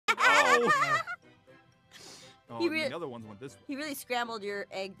Oh, the other ones went this way. He really scrambled your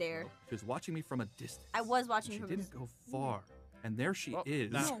egg there. She was watching me from a distance. I was watching She from didn't go far. And there she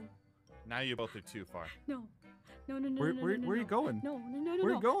is. Now you both are too far. No. No. Where are you going? No. Where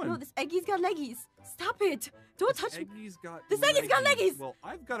are you going? No, this Eggy's got leggies. Stop it. Don't touch me. Eggy's got This Eggy's got leggies. Well,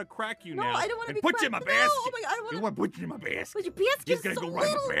 I've got to crack you No, now. I don't want to be put you in my basket. No, oh my God, I don't want You to. want to put you in my basket. But your basket Just gonna so go right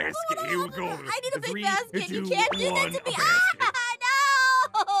in little. the basket. Here we go. I need a big 3, basket. 2, You can't do that 1, to me. a basket.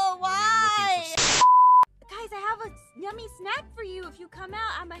 No! Why? Guys, I have a yummy snack for you if you come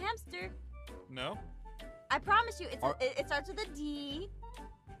out. I'm a hamster. No? I promise you. It starts with a D.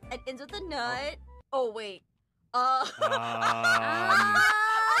 It ends with a nut. Oh, wait. I'm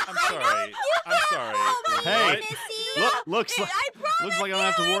sorry. I'm sorry. Hey, What? looks like I don't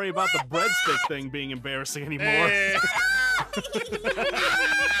have to worry about the breadstick thing being embarrassing anymore. Hey.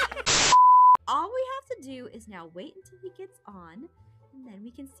 All we have to do is now wait until he gets on, and then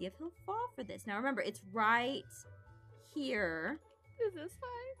we can see if he'll fall for this. Now remember, it's right here. Is this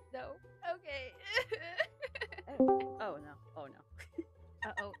fine? No. Okay. Oh no. Oh no.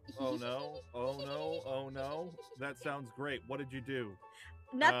 Uh-oh. Oh no. Oh no. Oh no. That sounds great. What did you do?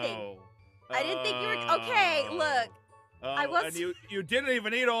 Nothing. Oh. I didn't think you were. Okay, look. I was. And you didn't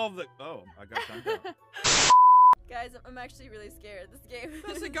even eat all of the. Oh, I got time down. Guys, I'm actually really scared of this game.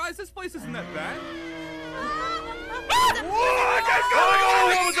 Listen, guys, this place isn't that bad. What is going on?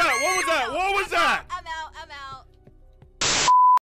 What was that? What was that? What was that?